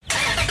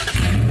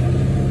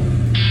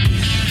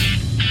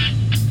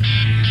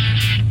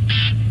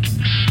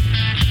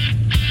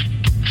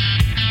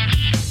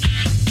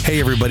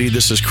everybody,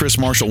 this is Chris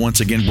Marshall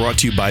once again, brought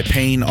to you by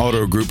Payne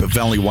Auto Group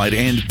Valley-wide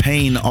and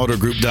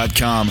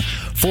PayneAutoGroup.com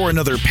for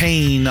another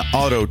Payne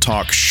Auto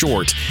Talk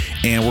short.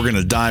 And we're going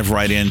to dive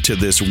right into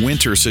this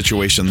winter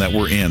situation that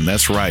we're in.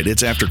 That's right.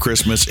 It's after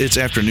Christmas. It's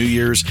after New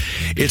Year's.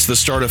 It's the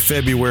start of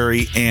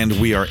February, and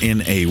we are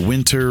in a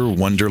winter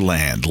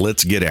wonderland.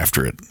 Let's get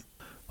after it.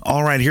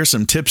 All right, here's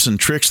some tips and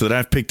tricks that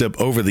I've picked up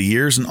over the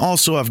years, and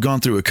also I've gone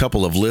through a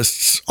couple of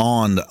lists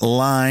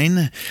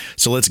online.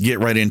 So let's get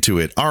right into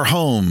it. Our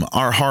home,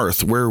 our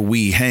hearth, where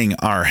we hang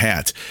our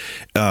hat.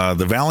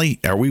 The Valley,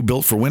 are we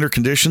built for winter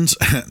conditions?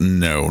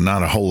 No,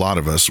 not a whole lot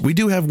of us. We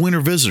do have winter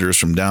visitors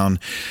from down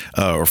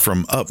or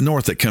from up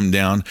north that come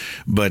down,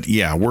 but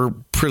yeah, we're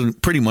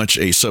pretty much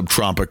a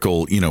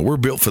subtropical, we're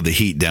built for the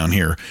heat down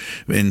here.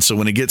 And so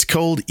when it gets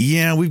cold,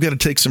 yeah, we've got to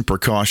take some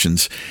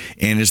precautions.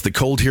 And is the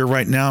cold here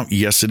right now?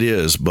 Yes, it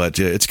is, but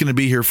it's going to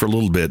be here for a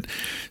little bit.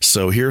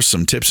 So here's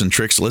some tips and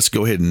tricks. Let's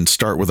go ahead and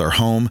start with our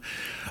home.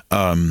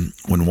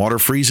 When water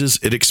freezes,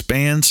 it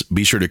expands.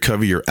 Be sure to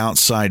cover your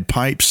outside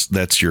pipes.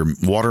 That's your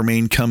water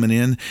main coming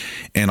in,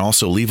 and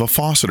also leave a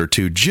faucet or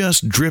two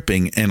just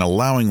dripping and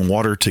allowing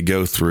water to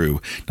go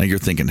through. Now you're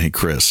thinking, hey,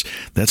 Chris,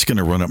 that's going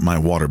to run up my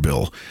water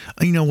bill.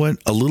 You know what?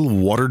 A little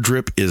water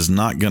drip is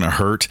not going to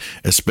hurt,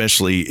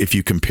 especially if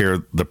you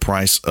compare the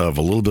price of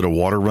a little bit of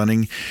water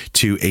running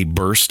to a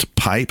burst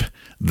pipe.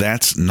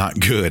 That's not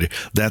good.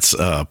 That's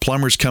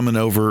plumbers coming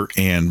over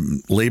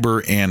and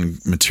labor and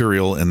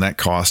material, and that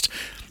cost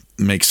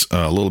makes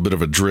a little bit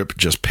of a drip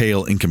just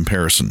pale in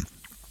comparison.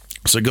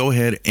 So go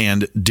ahead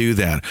and do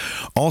that.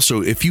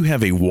 Also, if you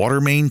have a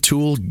water main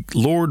tool,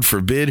 Lord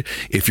forbid,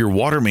 if your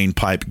water main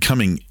pipe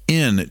coming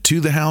in to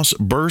the house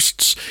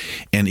bursts,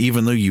 and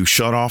even though you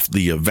shut off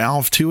the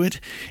valve to it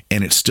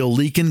and it's still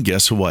leaking,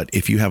 guess what?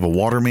 If you have a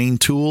water main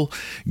tool,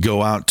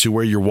 go out to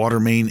where your water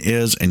main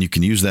is and you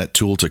can use that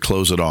tool to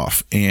close it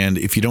off. And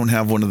if you don't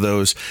have one of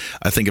those,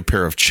 I think a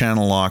pair of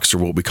channel locks or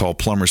what we call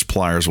plumber's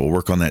pliers will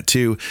work on that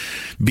too.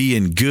 Be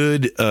in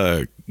good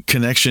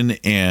connection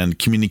and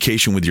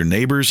communication with your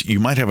neighbors.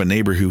 You might have a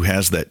neighbor who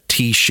has that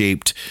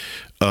T-shaped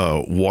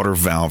water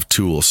valve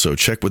tool, so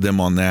check with them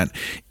on that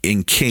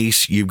in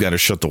case you've got to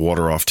shut the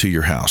water off to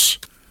your house.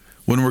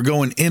 When we're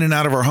going in and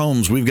out of our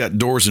homes, we've got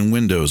doors and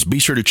windows. Be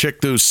sure to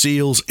check those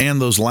seals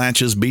and those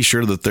latches. Be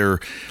sure that they're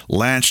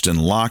latched and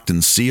locked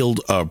and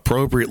sealed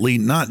appropriately,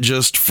 not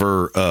just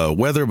for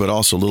weather, but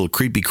also little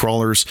creepy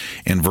crawlers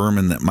and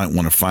vermin that might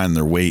want to find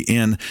their way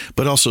in,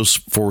 but also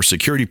for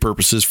security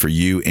purposes for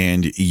you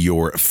and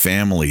your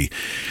family.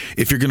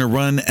 If you're going to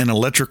run an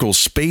electrical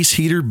space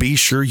heater, be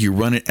sure you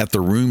run it at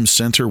the room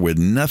center with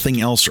nothing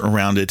else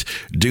around it.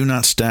 Do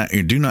not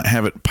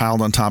have it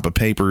piled on top of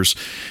papers.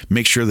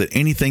 Make sure that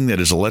anything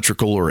that is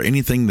electrical or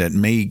anything that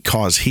may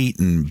cause heat,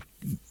 and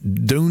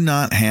do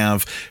not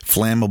have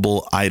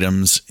flammable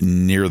items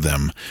near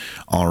them.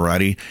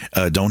 Alrighty.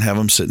 Don't have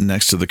them sitting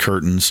next to the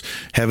curtains.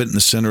 Have it in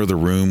the center of the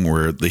room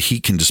where the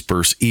heat can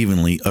disperse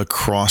evenly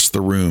across the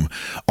room.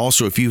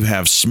 Also, if you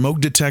have smoke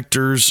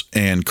detectors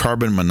and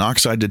carbon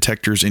monoxide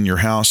detectors in your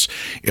house,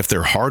 if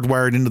they're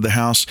hardwired into the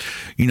house,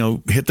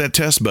 hit that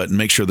test button,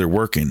 make sure they're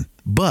working.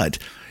 But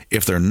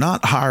if they're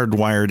not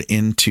hardwired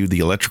into the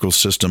electrical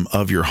system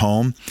of your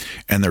home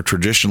and they're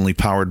traditionally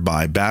powered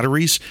by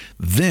batteries,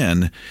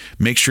 then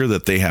make sure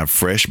that they have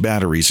fresh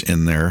batteries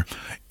in there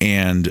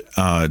and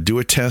do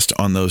a test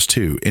on those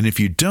too. And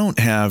if you don't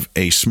have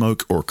a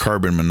smoke or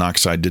carbon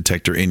monoxide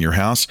detector in your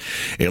house,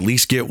 at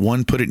least get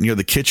one, put it near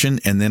the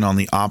kitchen, and then on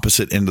the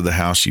opposite end of the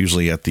house,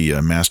 usually at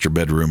the master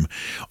bedroom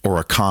or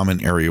a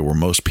common area where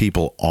most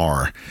people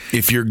are.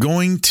 If you're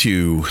going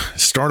to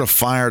start a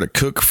fire to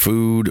cook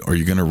food, or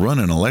you're going to run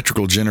an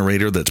electrical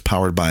generator that's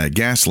powered by a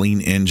gasoline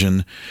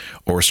engine,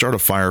 or start a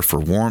fire for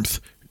warmth,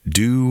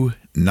 do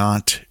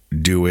not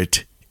do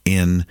it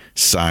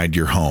inside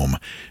your home,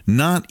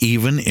 not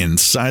even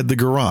inside the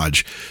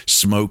garage.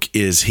 Smoke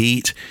is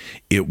heat.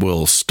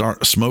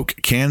 Smoke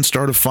can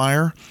start a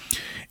fire,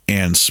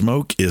 and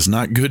smoke is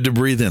not good to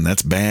breathe in.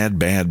 That's bad,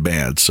 bad,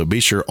 bad. So be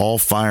sure all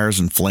fires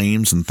and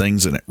flames and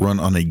things that run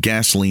on a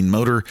gasoline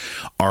motor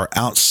are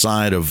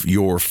outside of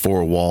your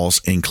four walls,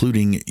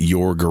 including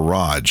your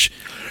garage.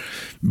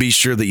 Be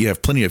sure that you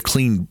have plenty of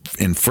clean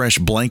and fresh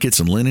blankets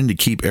and linen to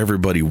keep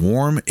everybody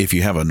warm. If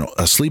you have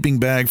a sleeping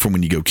bag from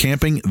when you go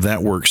camping,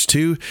 that works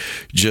too.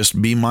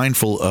 Just be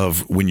mindful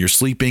of when you're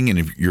sleeping and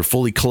if you're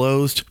fully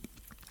clothed,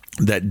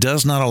 that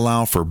does not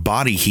allow for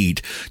body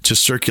heat to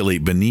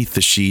circulate beneath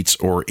the sheets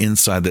or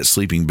inside that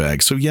sleeping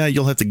bag. So yeah,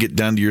 you'll have to get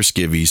down to your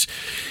skivvies,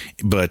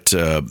 but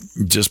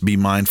just be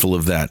mindful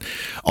of that.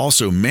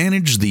 Also,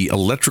 manage the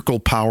electrical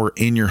power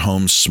in your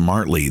home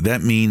smartly.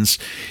 That means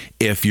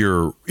if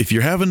you're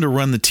having to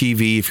run the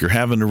TV, if you're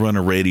having to run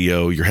a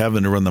radio, you're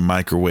having to run the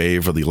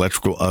microwave or the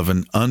electrical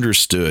oven,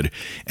 understood.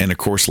 And of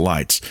course,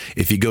 lights.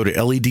 If you go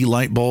to LED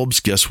light bulbs,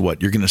 guess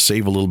what? You're going to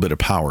save a little bit of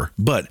power.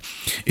 But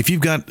if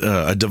you've got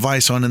a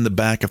device on in in the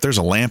back, if there's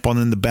a lamp on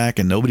in the back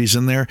and nobody's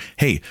in there,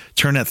 hey,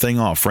 turn that thing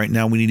off. Right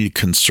now, we need to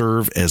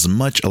conserve as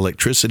much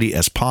electricity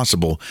as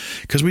possible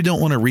because we don't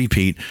want a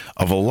repeat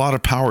of a lot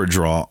of power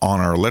draw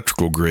on our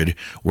electrical grid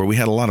where we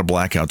had a lot of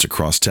blackouts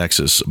across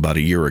Texas about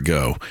a year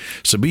ago.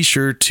 So be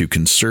sure to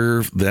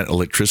conserve that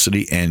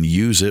electricity and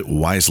use it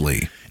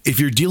wisely. If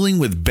you're dealing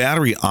with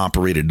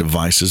battery-operated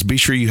devices, be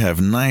sure you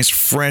have nice,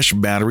 fresh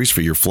batteries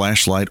for your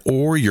flashlight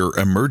or your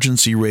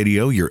emergency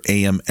radio, your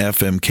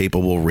AM/FM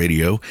capable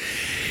radio.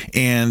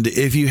 And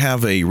if you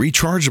have a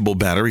rechargeable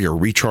battery or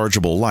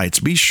rechargeable lights,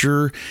 be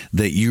sure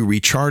that you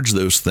recharge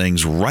those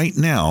things right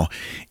now.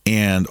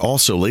 And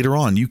also later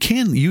on, you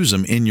can use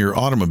them in your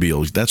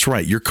automobile. That's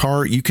right. Your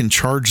car, you can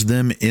charge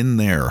them in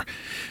there.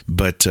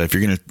 But if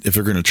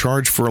you're going to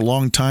charge for a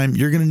long time,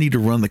 you're going to need to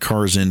run the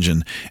car's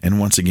engine. And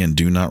once again,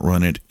 do not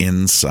run it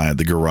inside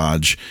the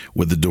garage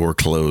with the door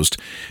closed.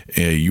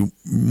 You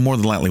more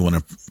than likely want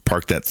to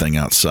park that thing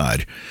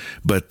outside.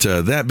 But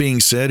that being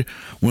said,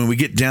 when we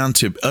get down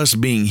to us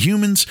being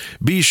humans,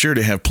 be sure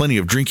to have plenty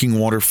of drinking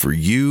water for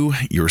you,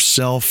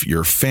 yourself,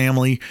 your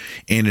family.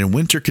 And in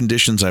winter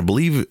conditions, I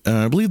believe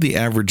the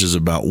average is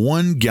about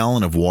 1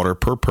 gallon of water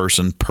per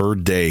person per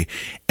day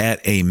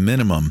at a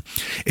minimum.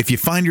 If you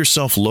find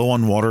yourself low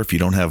on water, if you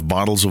don't have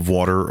bottles of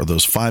water or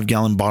those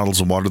 5-gallon bottles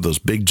of water, those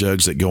big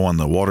jugs that go on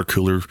the water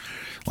cooler,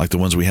 like the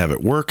ones we have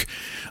at work,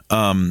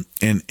 and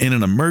in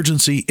an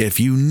emergency,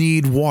 if you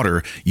need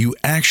water, you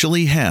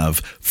actually have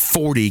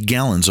 40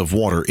 gallons of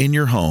water in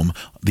your home.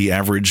 The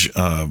average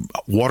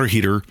water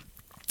heater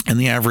and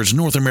the average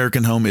North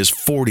American home is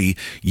 40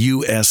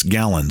 U.S.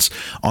 gallons.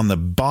 On the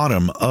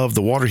bottom of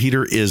the water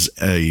heater is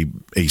a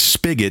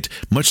spigot,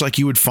 much like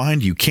you would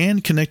find. You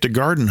can connect a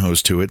garden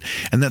hose to it,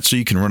 and that's so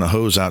you can run a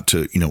hose out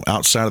to,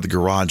 outside of the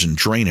garage and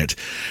drain it.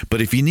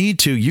 But if you need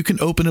to, you can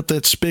open up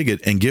that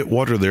spigot and get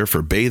water there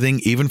for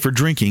bathing, even for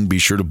drinking. Be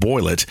sure to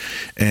boil it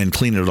and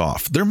clean it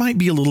off. There might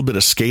be a little bit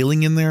of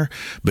scaling in there,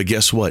 but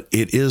guess what?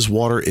 It is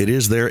water. It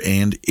is there,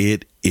 and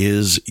it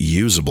is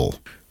usable.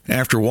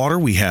 After water,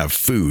 we have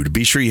food.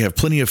 Be sure you have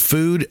plenty of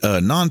food.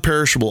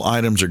 Non-perishable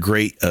items are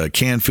great.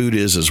 Canned food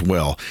is as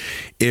well.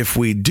 If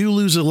we do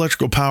lose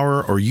electrical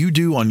power, or you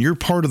do on your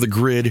part of the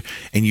grid,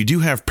 and you do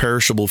have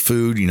perishable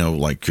food,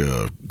 like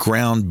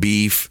ground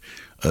beef,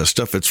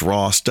 stuff that's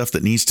raw, stuff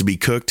that needs to be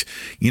cooked,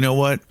 you know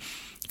what?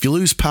 If you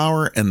lose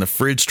power and the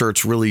fridge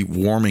starts really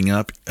warming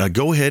up,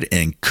 go ahead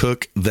and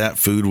cook that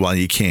food while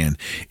you can.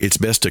 It's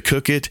best to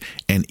cook it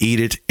and eat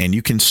it, and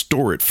you can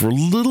store it for a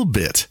little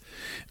bit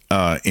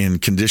in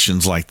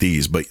conditions like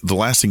these. But the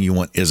last thing you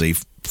want is a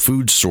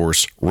food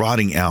source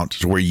rotting out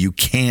to where you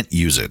can't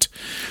use it.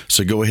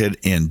 So go ahead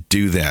and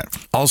do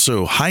that.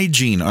 Also,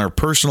 hygiene, our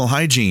personal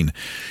hygiene,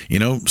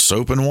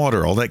 soap and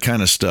water, all that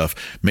kind of stuff.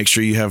 Make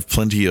sure you have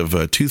plenty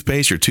of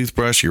toothpaste, your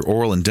toothbrush, your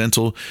oral and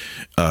dental,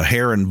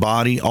 hair and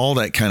body, all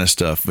that kind of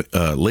stuff.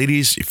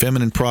 Ladies,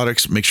 feminine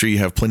products, make sure you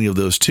have plenty of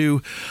those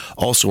too.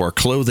 Also, our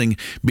clothing,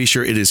 be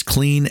sure it is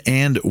clean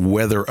and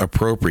weather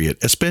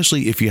appropriate,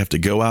 especially if you have to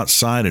go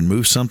outside and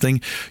move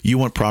something. You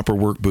want proper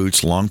work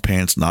boots, long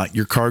pants, not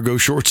your cargo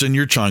shorts and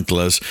your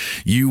chanclas.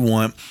 You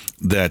want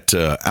that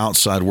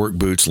outside work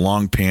boots,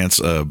 long pants,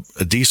 a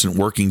decent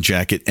working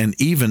jacket, and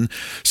even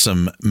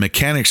some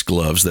mechanics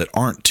gloves that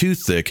aren't too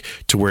thick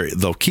to where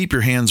they'll keep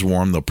your hands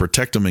warm, they'll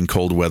protect them in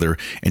cold weather,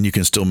 and you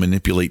can still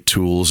manipulate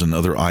tools and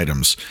other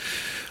items.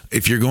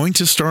 If you're going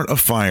to start a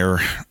fire,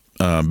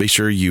 be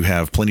sure you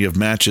have plenty of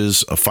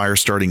matches, a fire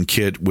starting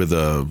kit with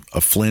a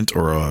flint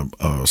or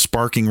a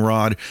sparking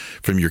rod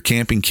from your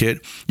camping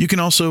kit. You can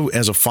also,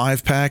 as a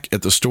 5-pack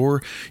at the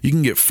store, you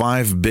can get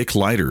 5 Bic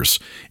lighters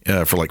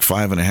for like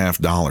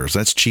 $5.50.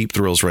 That's cheap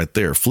thrills right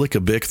there. Flick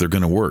a Bic, they're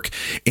going to work.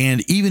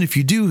 And even if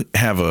you do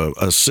have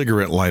a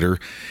cigarette lighter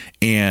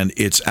and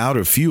it's out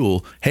of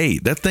fuel, hey,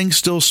 that thing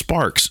still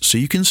sparks. So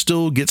you can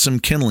still get some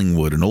kindling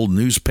wood, an old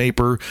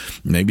newspaper,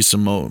 maybe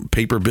some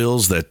paper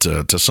bills that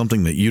to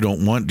something that you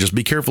don't want. Just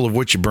be careful of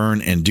what you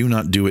burn and do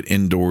not do it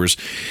indoors.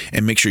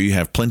 And make sure you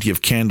have plenty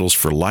of candles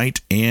for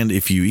light. And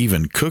if you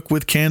even cook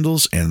with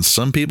candles, and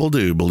some people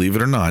do, believe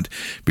it or not,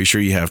 be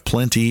sure you have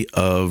plenty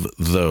of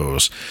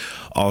those.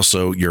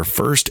 Also, your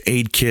first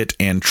aid kit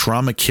and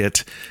trauma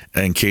kit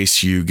in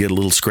case you get a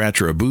little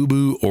scratch or a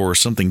boo-boo or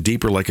something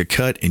deeper like a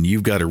cut and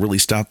you've got to really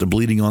stop the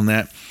bleeding on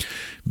that.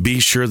 Be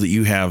sure that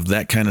you have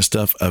that kind of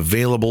stuff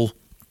available.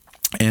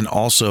 And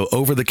also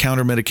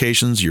over-the-counter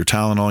medications, your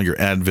Tylenol, your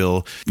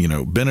Advil,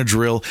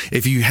 Benadryl.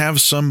 If you have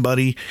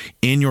somebody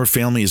in your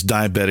family is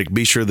diabetic,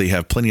 be sure they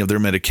have plenty of their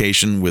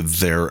medication with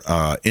their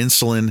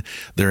insulin,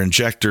 their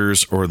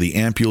injectors, or the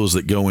ampules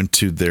that go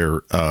into their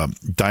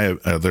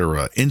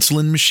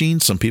insulin machine.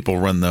 Some people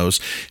run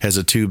those, has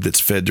a tube that's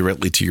fed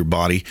directly to your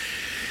body.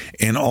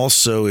 And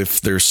also,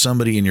 if there's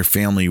somebody in your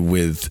family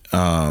with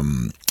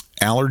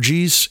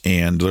allergies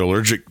and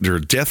they're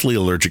deathly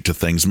allergic to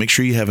things, make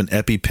sure you have an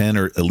EpiPen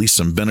or at least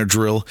some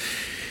Benadryl.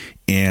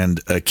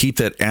 and keep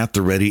that at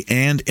the ready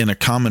and in a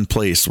common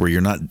place where you're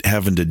not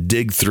having to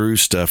dig through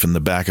stuff in the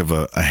back of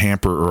a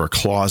hamper or a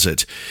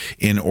closet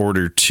in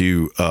order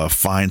to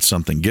find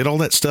something. Get all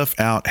that stuff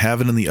out, have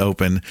it in the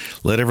open,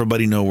 let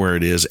everybody know where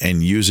it is,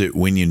 and use it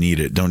when you need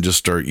it. Don't just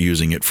start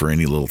using it for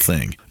any little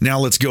thing. Now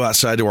let's go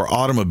outside to our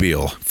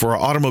automobile. For our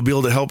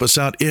automobile to help us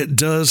out, it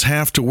does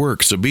have to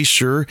work. So be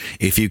sure,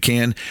 if you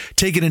can,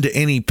 take it into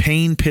any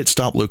Payne pit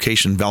stop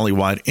location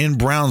valley-wide in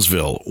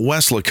Brownsville,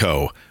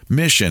 Weslaco,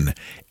 Mission,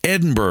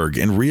 Edinburgh,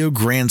 and Rio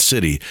Grande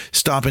City.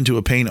 Stop into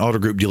a Payne Auto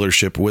Group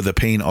dealership with a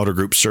Payne Auto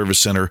Group service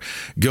center.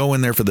 Go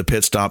in there for the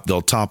pit stop.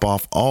 They'll top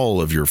off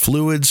all of your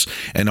fluids,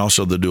 and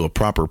also they'll do a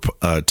proper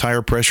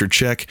tire pressure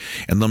check,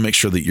 and they'll make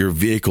sure that your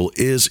vehicle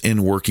is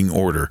in working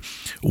order.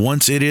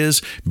 Once it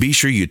is, be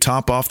sure you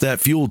top off that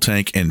fuel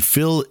tank and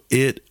fill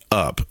it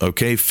up.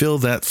 Okay, fill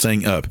that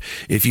thing up.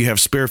 If you have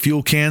spare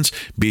fuel cans,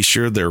 be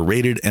sure they're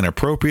rated and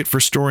appropriate for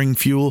storing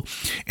fuel.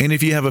 And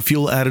if you have a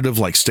fuel additive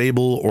like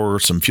Stable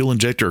or some fuel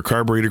injector or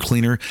carburetor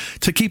cleaner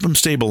to keep them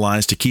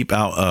stabilized, to keep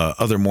out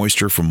other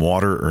moisture from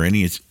water or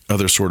any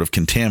other sort of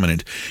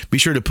contaminant, be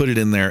sure to put it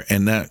in there,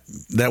 and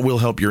that will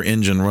help your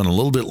engine run a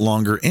little bit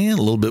longer and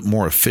a little bit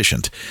more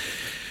efficient.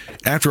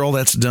 After all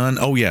that's done,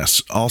 oh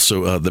yes,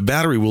 also the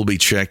battery will be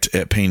checked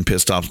at Payne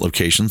pit stop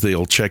locations.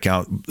 They'll check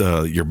out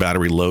your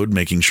battery load,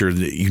 making sure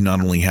that you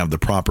not only have the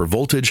proper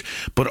voltage,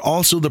 but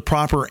also the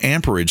proper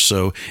amperage,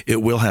 so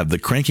it will have the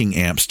cranking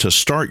amps to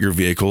start your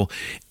vehicle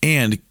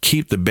and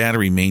keep the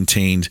battery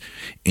maintained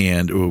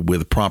and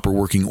with proper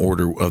working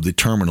order of the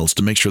terminals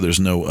to make sure there's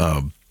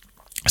no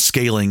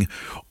scaling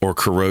or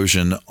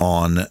corrosion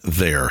on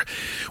there.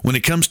 When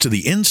it comes to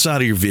the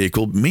inside of your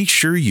vehicle, make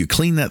sure you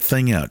clean that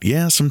thing out.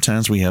 Yeah,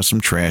 sometimes we have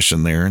some trash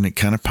in there and it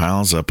kind of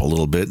piles up a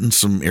little bit in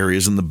some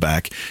areas in the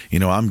back. You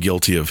know, I'm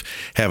guilty of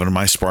having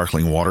my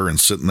sparkling water and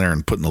sitting there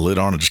and putting the lid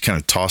on and just kind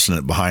of tossing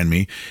it behind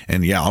me.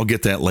 And yeah, I'll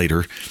get that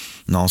later.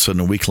 And all of a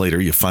sudden, a week later,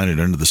 you find it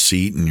under the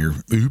seat and you're,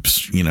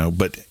 oops,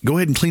 but go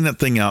ahead and clean that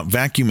thing out,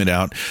 vacuum it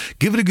out,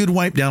 give it a good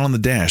wipe down on the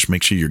dash.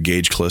 Make sure your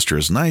gauge cluster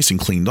is nice and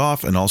cleaned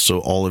off, and also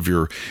all of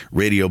your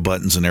radio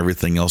buttons and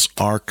everything else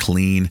are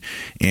clean.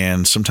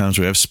 And sometimes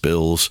we have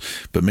spills,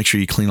 but make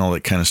sure you clean all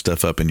that kind of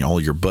stuff up and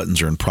all your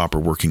buttons are in proper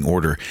working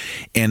order.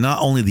 And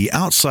not only the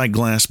outside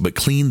glass, but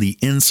clean the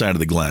inside of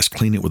the glass.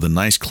 Clean it with a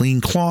nice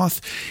clean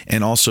cloth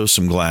and also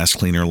some glass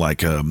cleaner like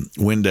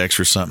Windex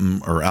or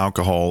something, or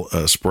alcohol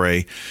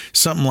spray,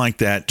 something like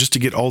that, just to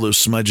get all those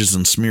smudges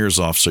and smears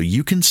off so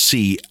you can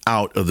see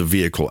out of the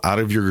vehicle, out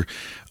of your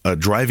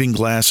driving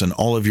glass and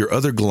all of your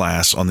other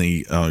glass on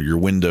the your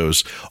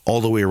windows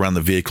all the way around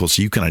the vehicle,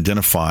 so you can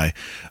identify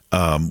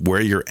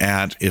where you're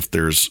at if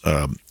there's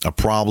a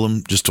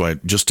problem, just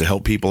to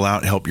help people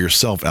out, help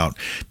yourself out.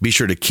 Be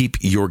sure to keep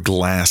your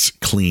glass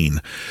clean.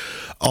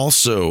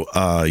 Also,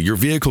 your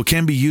vehicle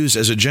can be used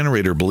as a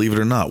generator, believe it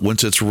or not.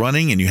 Once it's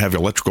running and you have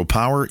electrical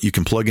power, you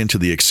can plug into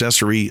the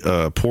accessory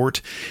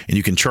port and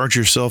you can charge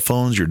your cell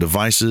phones, your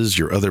devices,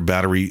 your other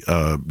battery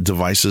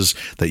devices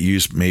that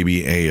use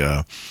maybe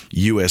a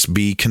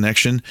USB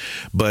connection.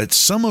 But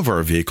some of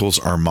our vehicles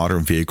are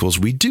modern vehicles.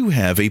 We do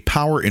have a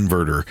power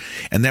inverter,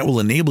 and that will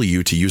enable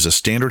you to use a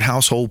standard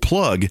household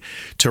plug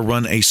to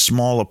run a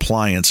small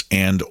appliance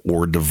and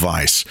or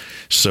device.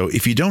 So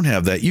if you don't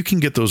have that, you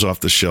can get those off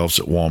the shelves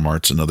at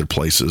Walmart's and other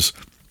places,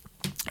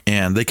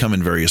 and they come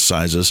in various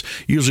sizes.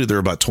 Usually they're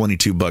about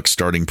 $22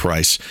 starting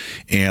price,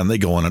 and they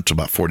go on up to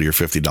about $40 or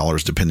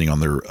 $50 depending on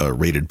their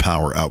rated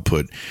power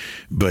output.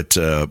 But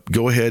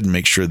go ahead and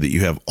make sure that you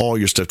have all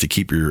your stuff to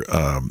keep your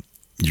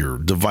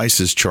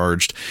devices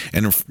charged.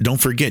 And don't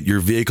forget, your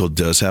vehicle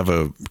does have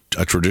a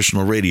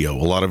traditional radio.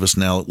 A lot of us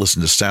now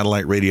listen to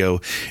satellite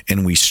radio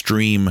and we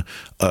stream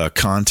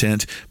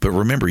content. But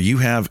remember, you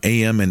have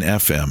AM and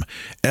FM.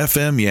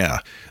 FM, yeah.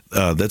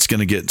 That's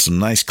going to get some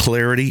nice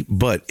clarity,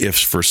 but if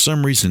for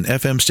some reason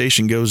FM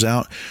station goes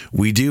out,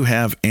 we do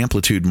have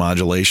amplitude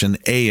modulation,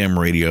 AM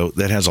radio,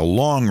 that has a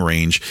long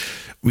range.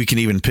 We can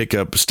even pick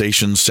up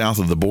stations south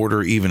of the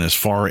border, even as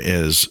far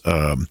as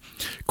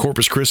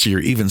Corpus Christi or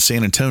even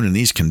San Antonio in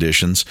these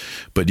conditions.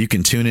 But you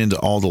can tune into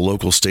all the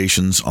local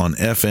stations on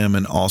FM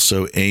and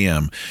also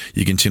AM.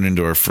 You can tune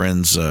into our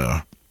friends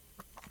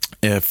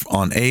if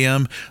on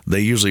AM,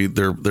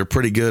 they're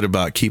pretty good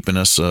about keeping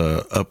us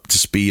up to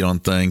speed on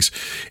things.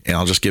 And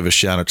I'll just give a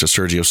shout out to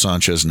Sergio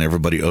Sanchez and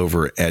everybody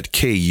over at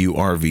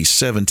KURV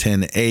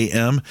 710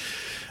 AM.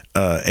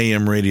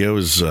 AM radio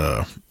is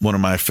one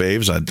of my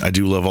faves. I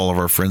do love all of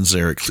our friends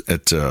there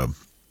at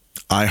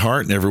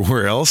iHeart and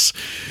everywhere else,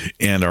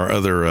 and our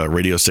other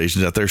radio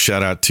stations out there.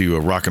 Shout out to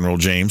Rock and Roll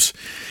James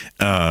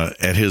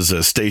at his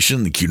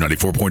station, the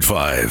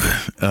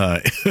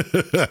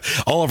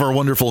Q94.5. All of our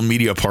wonderful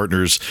media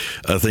partners,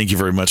 thank you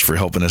very much for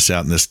helping us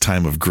out in this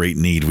time of great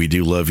need. We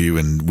do love you,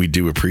 and we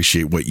do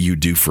appreciate what you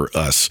do for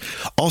us.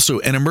 Also,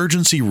 an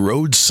emergency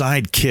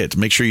roadside kit.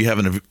 Make sure you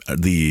have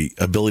the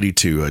ability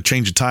to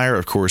change a tire.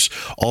 Of course,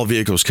 all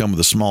vehicles come with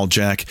a small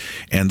jack,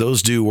 and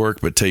those do work.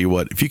 But tell you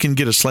what, if you can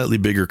get a slightly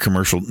bigger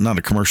commercial, not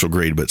a commercial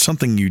grade, but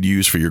something you'd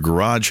use for your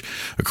garage,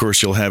 of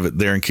course, you'll have it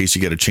there in case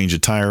you got to change a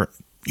tire.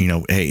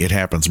 hey, it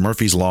happens.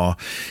 Murphy's Law,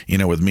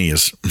 with me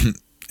is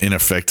in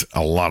effect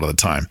a lot of the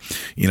time.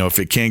 If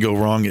it can go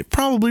wrong, it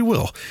probably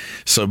will.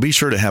 So be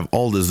sure to have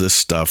all of this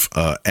stuff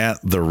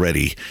at the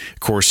ready. Of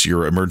course,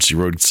 your emergency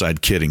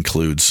roadside kit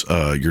includes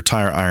your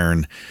tire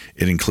iron.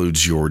 It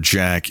includes your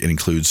jack. It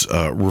includes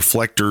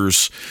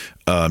reflectors,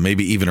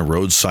 maybe even a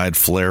roadside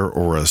flare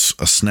or a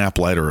snap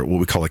light, or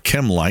what we call a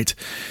chem light.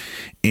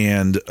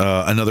 And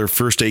another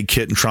first aid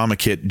kit and trauma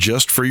kit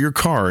just for your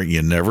car.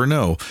 You never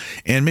know.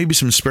 And maybe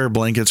some spare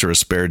blankets or a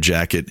spare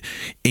jacket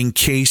in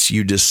case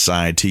you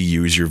decide to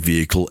use your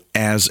vehicle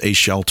as a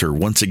shelter.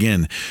 Once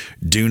again,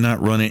 do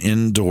not run it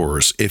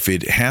indoors. If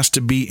it has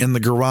to be in the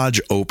garage,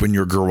 open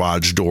your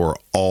garage door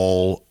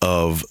all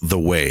of the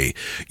way.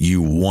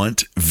 You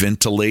want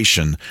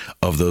ventilation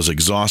of those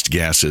exhaust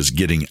gases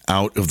getting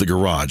out of the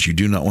garage. You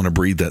do not want to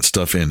breathe that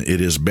stuff in.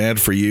 It is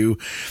bad for you.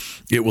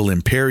 It will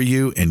impair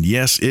you, and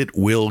yes, it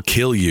will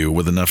kill you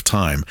with enough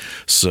time.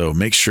 So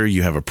make sure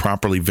you have a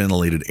properly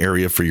ventilated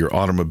area for your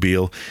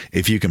automobile.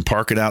 If you can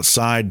park it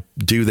outside,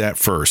 do that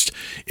first.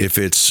 If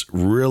it's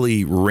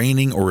really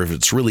raining or if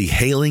it's really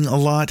hailing a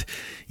lot,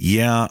 you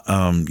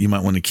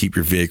might want to keep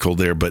your vehicle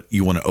there, but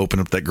you want to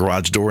open up that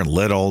garage door and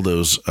let all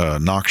those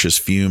noxious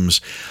fumes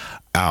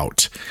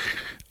out.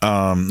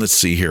 Let's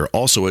see here.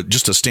 Also,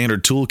 just a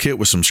standard toolkit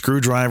with some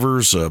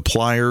screwdrivers,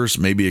 pliers,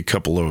 maybe a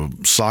couple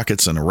of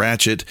sockets and a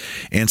ratchet,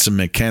 and some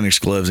mechanic's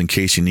gloves in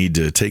case you need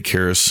to take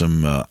care of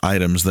some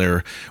items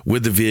there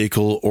with the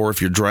vehicle, or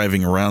if you're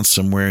driving around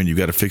somewhere and you've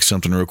got to fix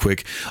something real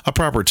quick, a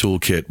proper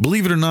toolkit.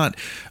 Believe it or not,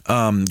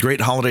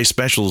 great holiday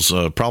specials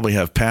probably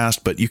have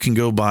passed, but you can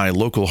go by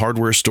local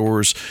hardware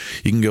stores.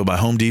 You can go by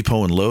Home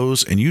Depot and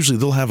Lowe's, and usually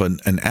they'll have an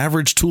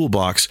average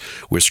toolbox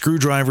with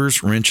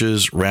screwdrivers,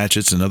 wrenches,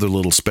 ratchets, and other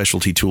little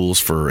specialty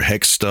tools for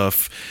hex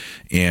stuff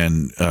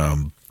and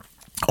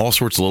all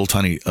sorts of little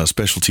tiny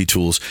specialty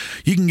tools.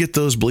 You can get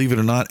those, believe it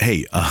or not,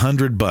 hey,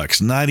 $100,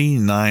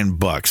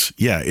 $99.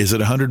 Yeah, is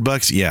it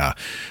 $100? Yeah,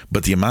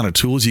 but the amount of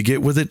tools you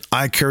get with it,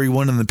 I carry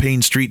one in the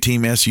Payne Street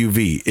Team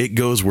SUV. It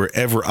goes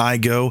wherever I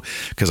go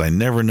because I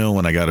never know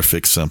when I got to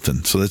fix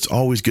something. So it's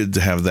always good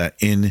to have that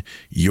in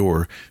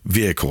your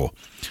vehicle.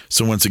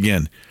 So once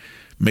again,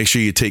 make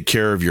sure you take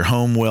care of your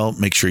home well.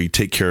 Make sure you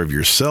take care of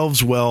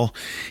yourselves well,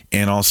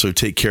 and also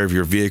take care of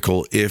your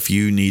vehicle if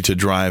you need to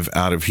drive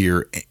out of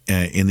here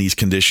in these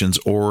conditions,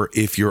 or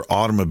if your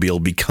automobile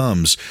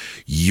becomes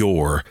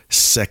your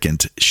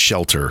second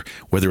shelter,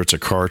 whether it's a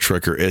car,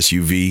 truck, or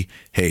SUV.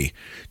 Hey,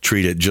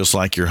 treat it just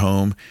like your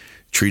home.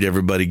 Treat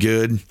everybody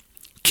good.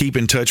 Keep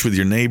in touch with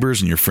your neighbors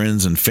and your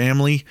friends and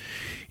family.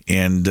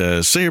 And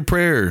say a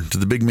prayer to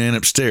the big man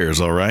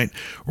upstairs, all right?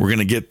 We're going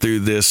to get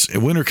through this.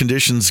 Winter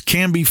conditions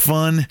can be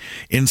fun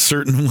in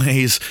certain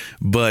ways,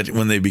 but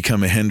when they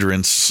become a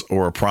hindrance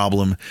or a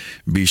problem,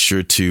 be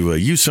sure to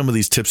use some of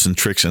these tips and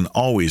tricks, and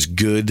always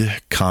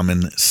good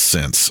common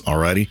sense, all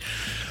righty?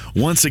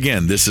 Once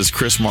again, this is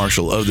Chris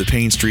Marshall of the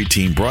Payne Street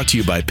Team, brought to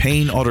you by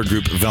Payne Auto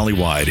Group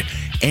Valley-wide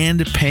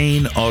and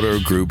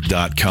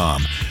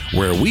PayneAutoGroup.com,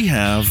 where we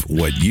have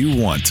what you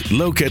want.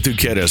 Lo que tú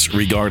quieras,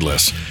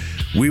 regardless.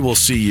 We will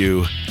see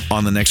you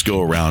on the next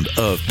go-around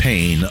of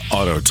Payne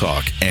Auto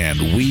Talk,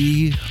 and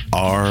we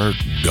are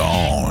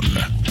gone.